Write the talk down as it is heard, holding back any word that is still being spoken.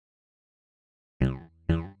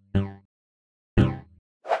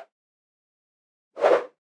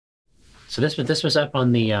So this was up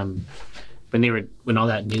on the when all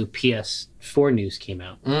that new PS4 news came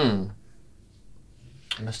out. I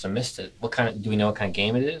must have missed it. What kind of? Do we know what kind of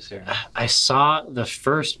game it is? Or? I saw the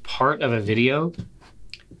first part of a video,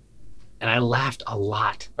 and I laughed a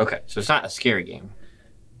lot. Okay, so it's not a scary game.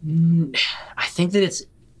 I think that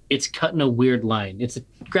it's cutting a weird line. It's a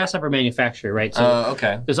Grasshopper manufacturer, right? So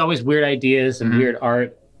okay. There's always weird ideas and weird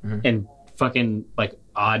art and fucking like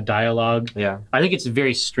odd dialogue. Yeah. I think it's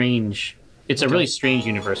very strange. It's a really strange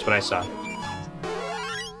universe. What I saw.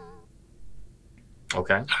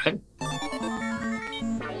 Okay. All right.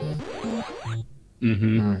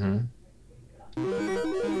 Mm-hmm.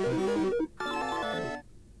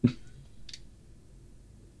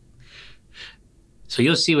 So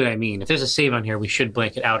you'll see what I mean. If there's a save on here, we should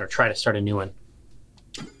blank it out or try to start a new one.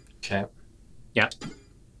 Okay. Yeah.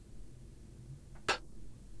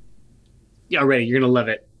 Yeah, already. You're gonna love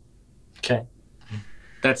it. Okay.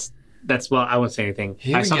 That's well, I won't say anything.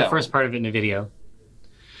 I saw the first part of it in a video.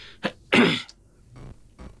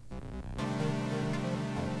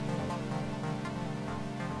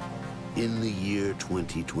 In the year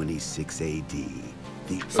 2026 AD,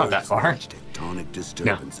 the not that far. tectonic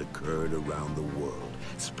disturbance occurred around the world,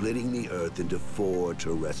 splitting the Earth into 4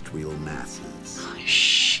 terrestrial masses.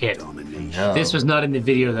 Shit. Domination. No. This was not in the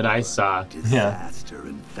video that I saw. Disaster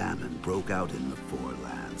and famine broke out in the Four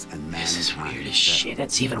Lands, and This is mankind weird as shit. settled.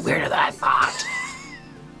 That's even weirder than I thought.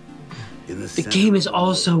 In the The center game is of the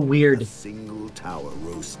also world, weird. A single tower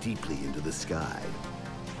rose steeply into the sky.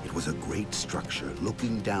 It was a great structure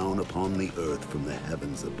looking down upon the Earth from the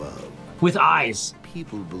heavens above. With eyes.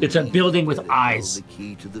 People It's a building with believed that it held eyes. the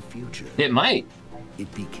key to the future. It might. It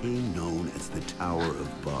became known as the Tower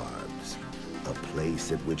of Barbs, a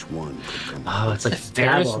place at which one could come. Oh, it's like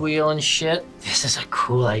Ferris Ferris wheel and shit. This is a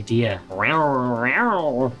cool idea.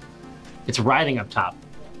 It's riding up top.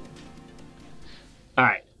 All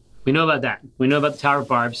right. We know about that. We know about the Tower of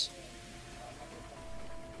Barbs.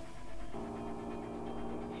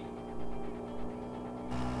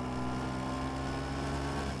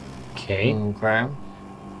 Okay. Okay.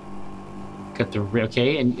 Got the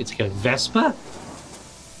okay, and it's like a Vespa.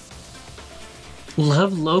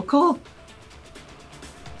 Love local.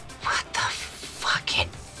 What the fucking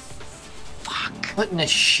fuck? What in the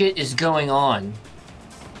shit is going on?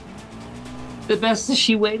 The best is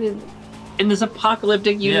she waited in this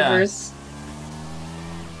apocalyptic universe.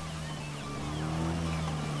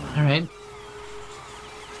 All right.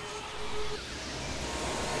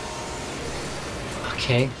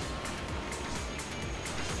 Okay.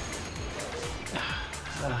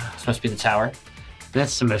 This must be the tower.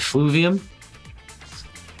 That's some effluvium.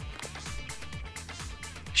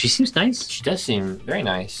 She seems nice. She does seem very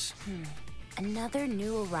nice. Another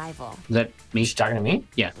new arrival. Is that me? Is she talking to me?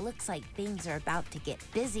 Yeah. Looks like things are about to get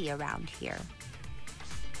busy around here.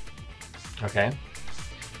 Okay.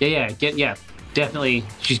 Yeah. Definitely.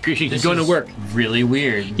 She's This going to is work. Really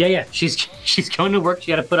weird. Yeah. She's going to work.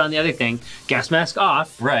 She got to put on the other thing. Gas mask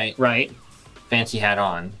off. Right. Right. Fancy hat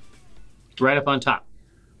on. Right up on top.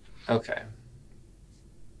 Okay.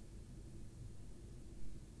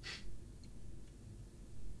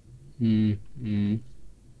 Back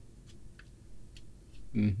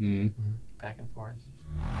and forth.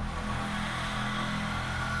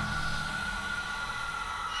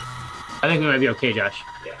 I think we might be okay, Josh.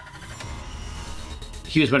 Yeah.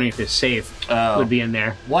 He was wondering if his save would be in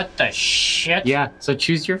there. What the shit? Yeah, so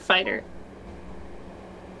choose your fighter.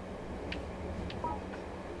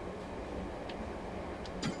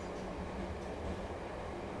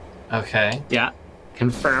 Okay. Yeah,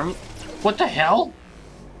 confirm. What the hell?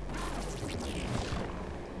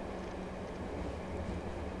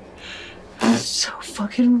 So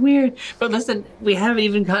fucking weird. But listen, we haven't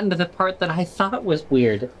even gotten to the part that I thought was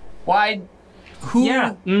weird. Why? Who?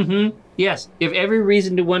 Yeah. Mm-hmm. Yes. You have every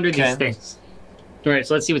reason to wonder these things. All right,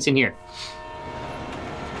 so let's see what's in here.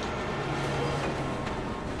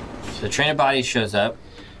 So the train of bodies shows up.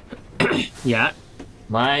 Yeah.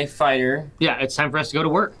 My fighter. Yeah, it's time for us to go to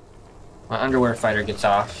work. My underwear fighter gets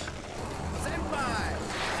off. Senpai!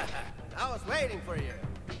 I was waiting for you.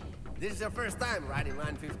 This is your first time riding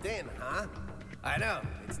line 15, huh? I know,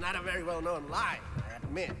 it's not a very well-known line, I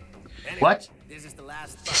admit. Anyway, What? This is the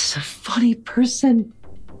last stop. This is a funny person.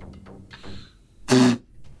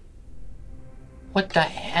 What the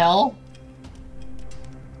hell?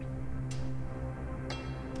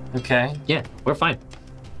 Okay. Yeah, we're fine.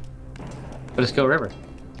 Let us go wherever.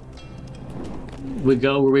 We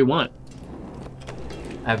go where we want.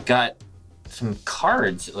 I've got some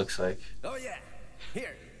cards, it looks like. Oh yeah,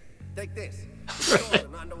 here, take this. It's called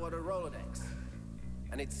an underwater Rolodex.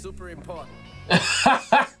 And it's super important.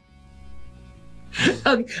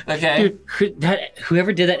 Okay. Dude,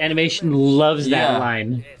 whoever did that animation loves that Yeah.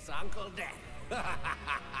 line. It's Uncle Death.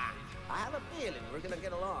 I have a feeling we're gonna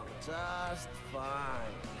get along just fine.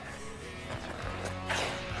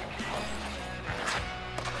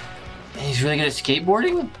 He's really good at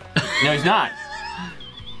skateboarding? No, he's not.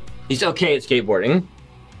 He's okay at skateboarding.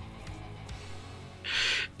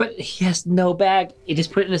 But he has no bag. He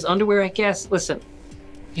just put it in his underwear, I guess. Listen.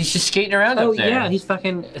 He's just skating around Oh, up there. yeah, he's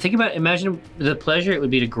fucking... Think about it. Imagine the pleasure it would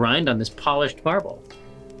be to grind on this polished marble.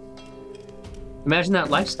 Imagine that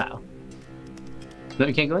lifestyle. No,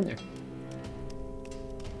 you can't go in there.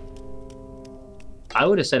 I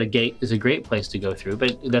would have said a gate is a great place to go through,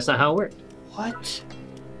 but that's not how it worked. What?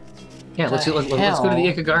 Yeah, let's go to the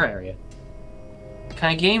Ikagara area. What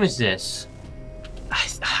kind of game is this?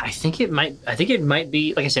 I think it might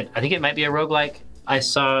be, like I said, I think it might be a roguelike. I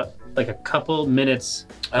saw like a couple minutes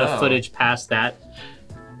of footage past that.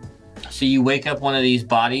 So you wake up one of these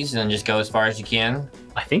bodies and then just go as far as you can?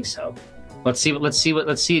 I think so. Let's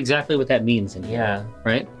see exactly what that means in here. Yeah.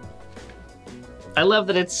 Right? I love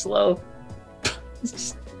that it's slow. It's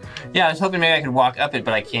just, Yeah, I was hoping maybe I could walk up it,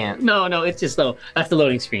 but I can't. no, it's just slow. That's the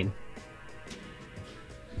loading screen.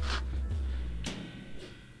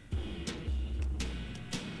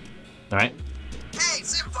 All right. Hey,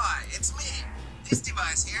 Senpai, it's me. This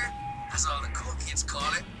device here, as all the cool kids call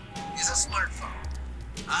it, is a smartphone.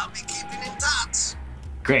 I'll be keeping in touch.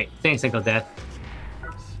 Great. Thanks, Uncle Death.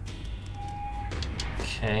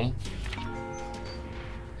 Okay.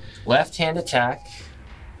 Left hand attack.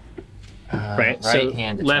 Right. Right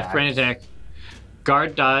hand attack. Left, right attack.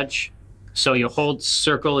 Guard dodge. So you hold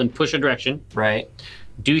circle and push a direction. Right.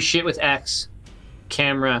 Do shit with X.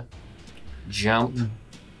 Camera. Jump.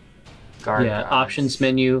 Guard Yeah. dodge. Options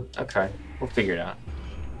menu. Okay. We'll figure it out.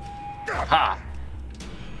 Ha!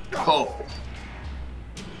 Oh.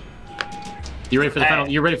 You ready for the Hey. final?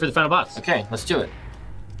 You're ready for the final boss. Okay, let's do it.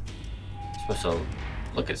 Supposed to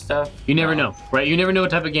look at stuff. You never No. know, right? You never know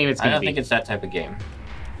what type of game it's I gonna don't be. think it's that type of game.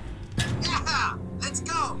 Yeah, let's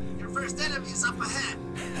go. Your first enemy is up ahead.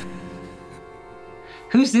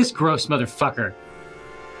 Who's this gross motherfucker?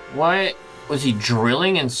 What? Was he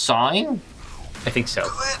drilling and sawing? I think so. Go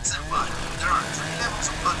ahead, Senpai. There are 3 levels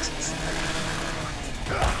of punches.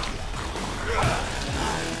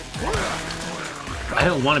 I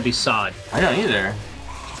don't want to be sawed. I don't either.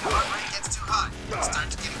 If your heart rate gets too high, you'll start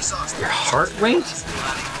to get exhausted. Your heart rate?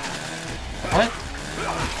 What?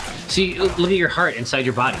 See, look at your heart inside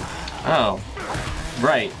your body. Oh.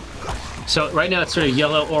 Right. So right now it's sort of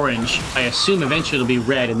yellow orange. I assume eventually it'll be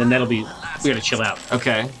red, and then that'll be. We gotta chill out.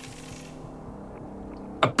 Okay.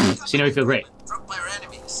 So now we feel great. Drop by your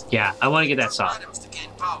enemies. Yeah, I want to get that saw. Items to gain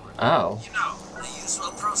power. Oh. You know, the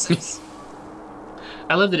usual process.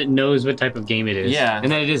 I love that it knows what type of game it is. Yeah.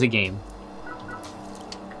 And that it is a game.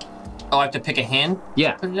 Oh, I have to pick a hand?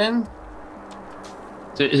 Yeah. Put it in?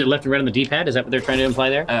 So is it left and right on the D-pad? Is that what they're trying to imply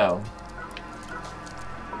there? Oh.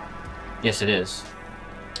 Yes, it is.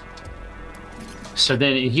 So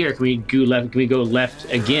then in here, can we go left? Can we go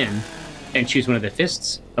left again, and choose one of the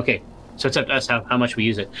fists? Okay. So it's up to us how much we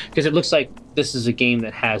use it, because it looks like this is a game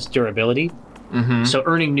that has durability. Mm-hmm. So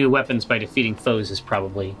earning new weapons by defeating foes is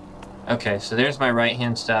probably. Okay, so there's my right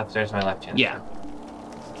hand stuff, there's my left hand Yeah.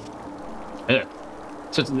 There.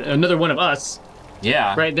 So it's another one of us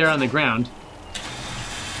Yeah. right there on the ground.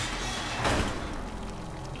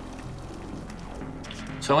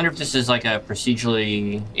 So I wonder if this is like a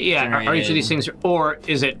procedurally Yeah. Are each of these things, or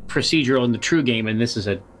is it procedural in the true game, and this is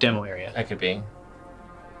a demo area? That could be.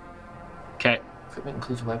 Okay. Equipment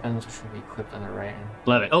includes weapons which will be equipped on the right hand.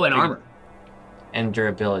 Love it. Oh, and armor. And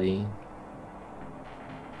durability.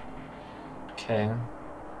 Okay.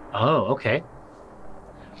 Oh, okay.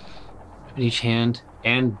 In each hand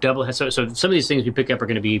and double head. So some of these things we pick up are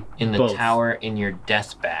going to be In the both. tower in your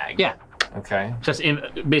death bag. Yeah. Okay. So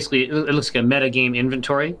that's basically it looks like a meta game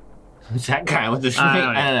inventory. Is that guy with the snake? I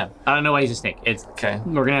don't know. I don't know. I don't know why he's a snake. It's Okay.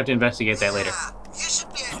 We're gonna have to investigate that later. Yeah, you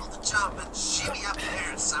should be able to jump and shimmy up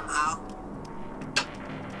there somehow.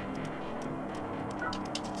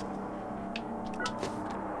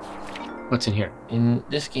 What's in here? In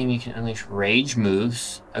this game, you can unleash rage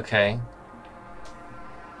moves. Okay.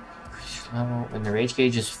 Level, when the rage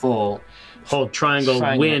gauge is full, Hold triangle,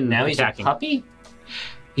 win Now attacking. he's a puppy?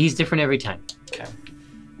 He's different every time. Okay.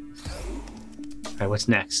 All right, what's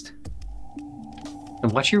next?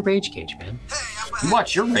 And watch your rage gauge, man. Hey, up ahead.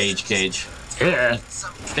 Watch your rage gauge. Yeah.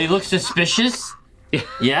 Some They look suspicious? Yeah.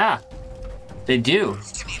 Yeah. They do. you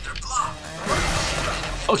can either block.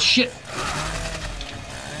 Oh shit.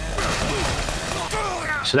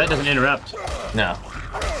 So that doesn't interrupt. No.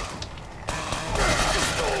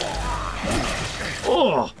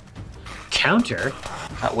 Oh, counter.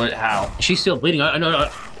 How? She's still bleeding. No.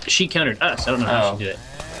 She countered us. I don't know how she did it.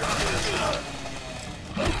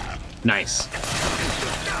 Nice.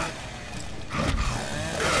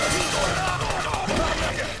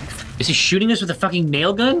 Is he shooting us with a fucking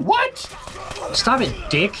nail gun? What? Stop it,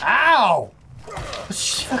 dick. Ow!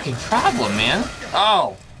 What's your fucking problem, man?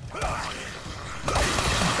 Oh.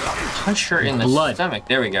 Punch her in the stomach.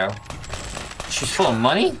 There we go. She's full of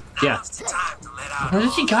money? Yeah. What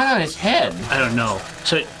has he got on his head? I don't know.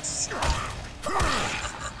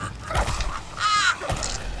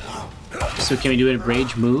 So can we do a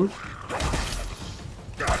rage move?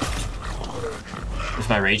 Is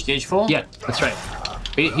my rage gauge full? Yeah, that's right.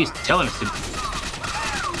 He's telling us to.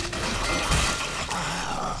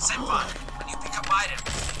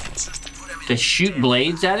 To shoot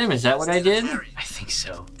blades at him? Is that what I did? I think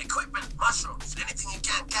so. Equipment, mushrooms, anything you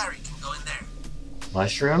can't carry can go in there.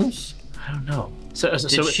 Mushrooms? I don't know. So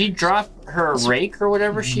Did she drop her rake or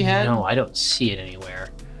whatever she had? No, I don't see it anywhere.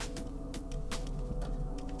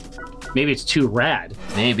 Maybe it's too rad.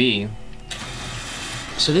 Maybe.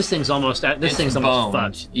 So this thing's almost almost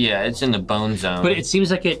fucked. Yeah, it's in the bone zone. But it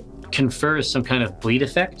seems like it confers some kind of bleed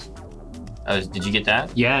effect. Oh, did you get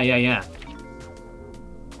that? Yeah.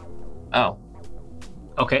 Oh.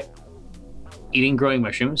 Okay. Eating growing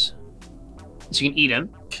mushrooms. So you can eat them.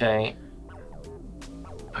 Okay.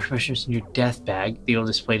 Push mushrooms in your death bag. They'll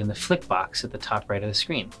displayed in the flick box at the top right of the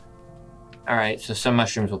screen. All right, so some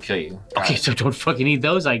mushrooms will kill you. Okay, so don't fucking eat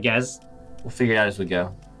those, I guess. We'll figure it out as we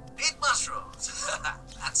go. Eat mushrooms.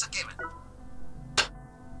 That's a given.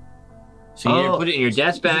 So you either put it in your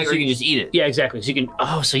death bag or you can just eat it. Yeah, exactly. So you can.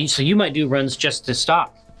 Oh, so you might do runs just to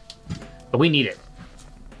stop, but we need it.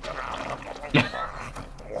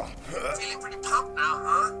 Feeling pretty pumped now,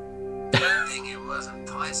 huh? Good thing it wasn't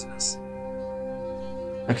poisonous.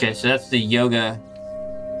 Okay, so that's the yoga.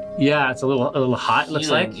 Yeah, it's a little hot. Looks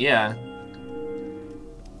healing. like. Yeah.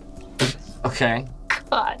 Okay.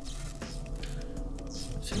 God.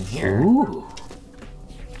 What's in here? Ooh.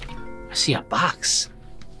 I see a box.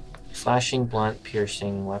 Slashing, blunt,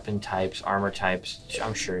 piercing, weapon types, armor types.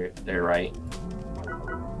 I'm sure they're right.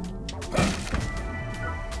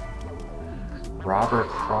 Robber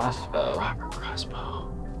crossbow. Robber crossbow.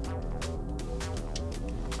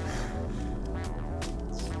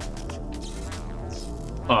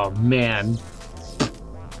 Oh man.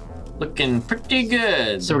 Looking pretty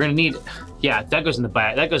good. So we're gonna need. Yeah, that goes in the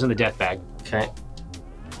bag. That goes in the death bag. Okay.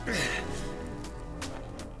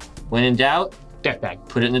 When in doubt, Death bag.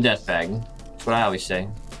 put it in the death bag. That's what I always say.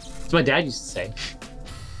 That's what my dad used to say.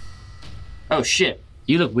 Oh shit.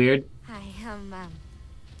 You look weird. Hi,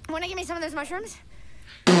 wanna give me some of those mushrooms?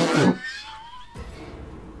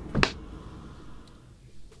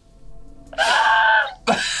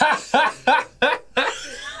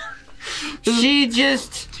 She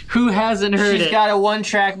just... Who hasn't heard it? She's got a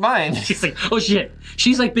one-track mind. She's like, oh shit.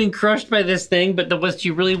 She's like being crushed by this thing, but what she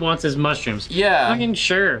really wants is mushrooms. Yeah. Fucking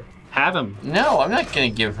sure. Have them. No, I'm not gonna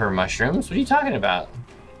give her mushrooms. What are you talking about?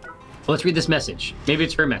 Well, let's read this message. Maybe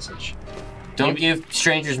it's her message. Don't give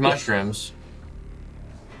strangers mushrooms.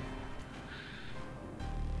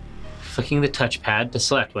 Flicking the touchpad to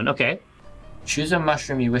select one. Okay. Choose a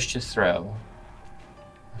mushroom you wish to throw.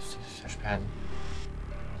 Touchpad.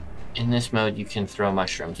 In this mode, you can throw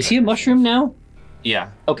mushrooms. Is he a mushroom now? Yeah.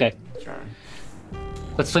 Okay.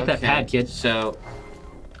 Let's flick that pad, kid. So...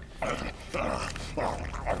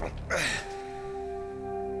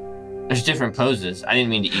 There's different poses. I didn't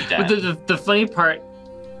mean to eat that. But the funny part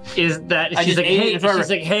is that I she's just like, ate it hey, in front of she's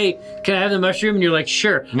like, hey, can I have the mushroom? And you're like,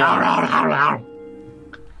 sure. No.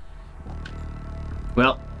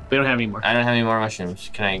 Well, we don't have any more. I don't have any more mushrooms.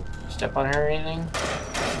 Can I step on her or anything?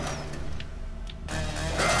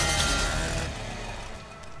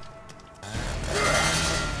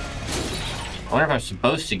 I wonder if I'm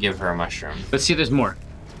supposed to give her a mushroom. Let's see if there's more.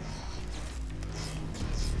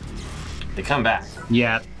 They come back.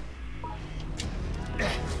 Yeah.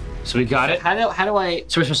 So we got it. How do I...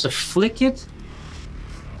 So we're supposed to flick it?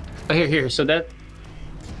 Oh, here. So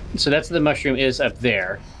that's the mushroom is up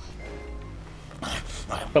there.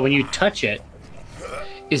 But when you touch it,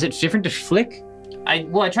 is it different to flick? I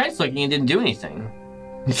tried flicking and didn't do anything.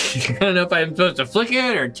 I don't know if I'm supposed to flick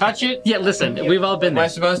it or touch it. Yeah, listen, we've all been Am I there.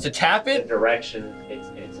 supposed to tap it? Direction,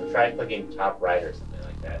 it's try clicking top right or something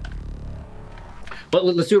like that. Well,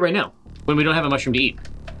 let's do it right now, when we don't have a mushroom to eat.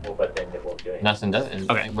 Well, but then it won't do anything. Nothing does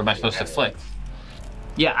it. Okay. What am I supposed to flick?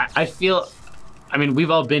 Yeah, I feel, I mean,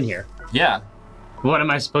 we've all been here. Yeah, What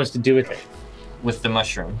am I supposed to do with it? with the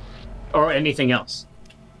mushroom. Or anything else?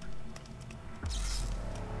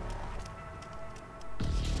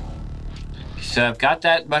 So I've got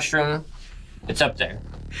that mushroom. It's up there.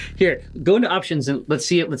 Here, go into options and let's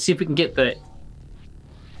see if we can get the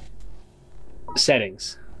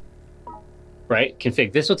settings. Right?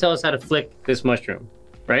 Config. This will tell us how to flick this mushroom.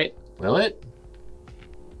 Right? Will it?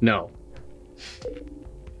 No.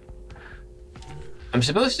 I'm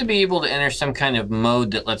supposed to be able to enter some kind of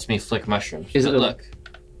mode that lets me flick mushrooms. Is it look?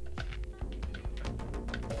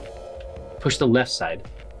 Push the left side.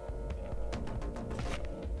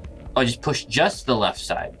 Oh, just push just the left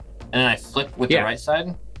side. And then I flick with the right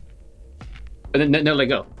side? And then no, let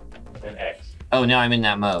go. And X. Oh, now I'm in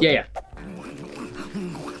that mode. Yeah.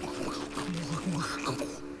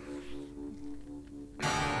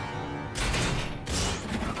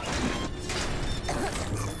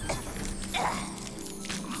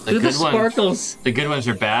 The Look at the sparkles. The good ones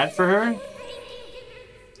are bad for her?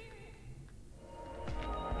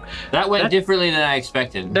 That went differently than I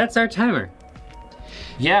expected. That's our timer.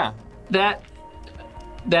 Yeah. That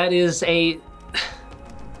is a...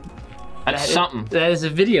 That's something. That is a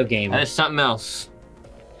video game. That is something else.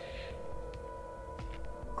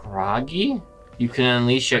 Groggy? You can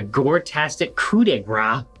unleash a gore-tastic coup de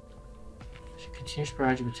grace. Continuous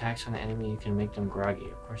barrage of attacks on the enemy, you can make them groggy.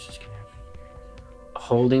 Of course this can happen.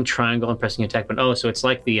 Holding triangle and pressing attack button. Oh, so it's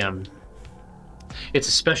like the it's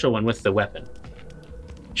a special one with the weapon.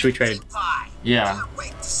 Should we try it? Yeah. Can't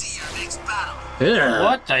wait to see your next battle. Ugh.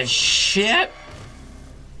 What the shit?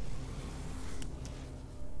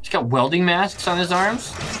 He's got welding masks on his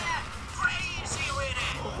arms? Crazy with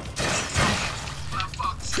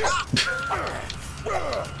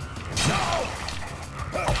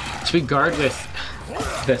it. So we guard with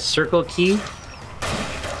the circle key.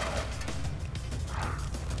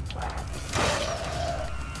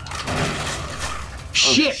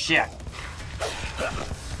 Shit! Oh, shit.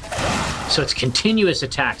 So it's continuous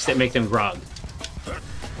attacks that make them grog.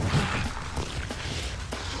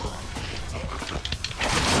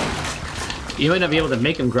 You might not be able to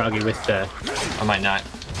make them groggy with the... I might not.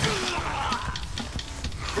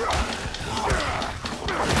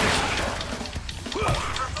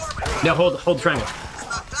 No, hold triangle.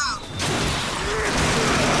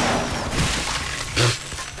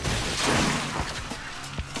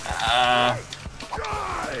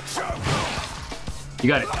 You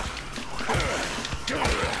got it.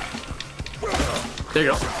 There you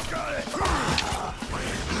go.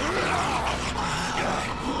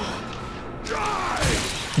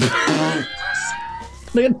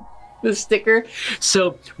 Look at the sticker.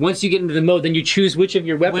 So once you get into the mode, then you choose which of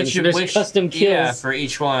your weapons. So there's custom kills. Yeah, for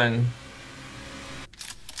each one.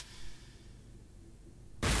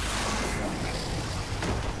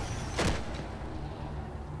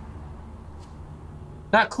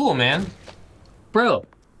 Not cool, man. Bro.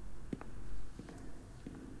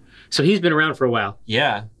 So he's been around for a while.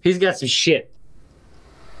 Yeah. He's got some shit.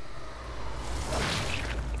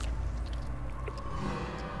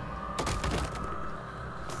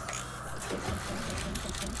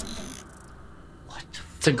 What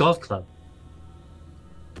the It's a golf club.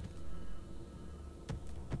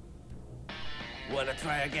 Wanna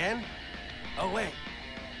try again? Oh wait,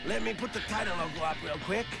 let me put the title logo up real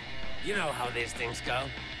quick. You know how these things go.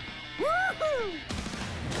 Woohoo!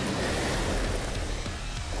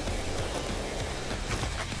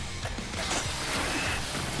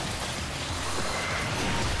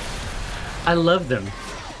 I love them.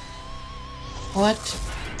 What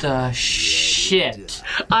the shit?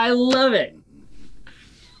 I love it.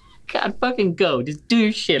 God, fucking go. Just do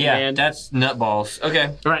your shit, Yeah, man. that's nutballs.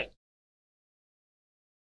 Okay. All right.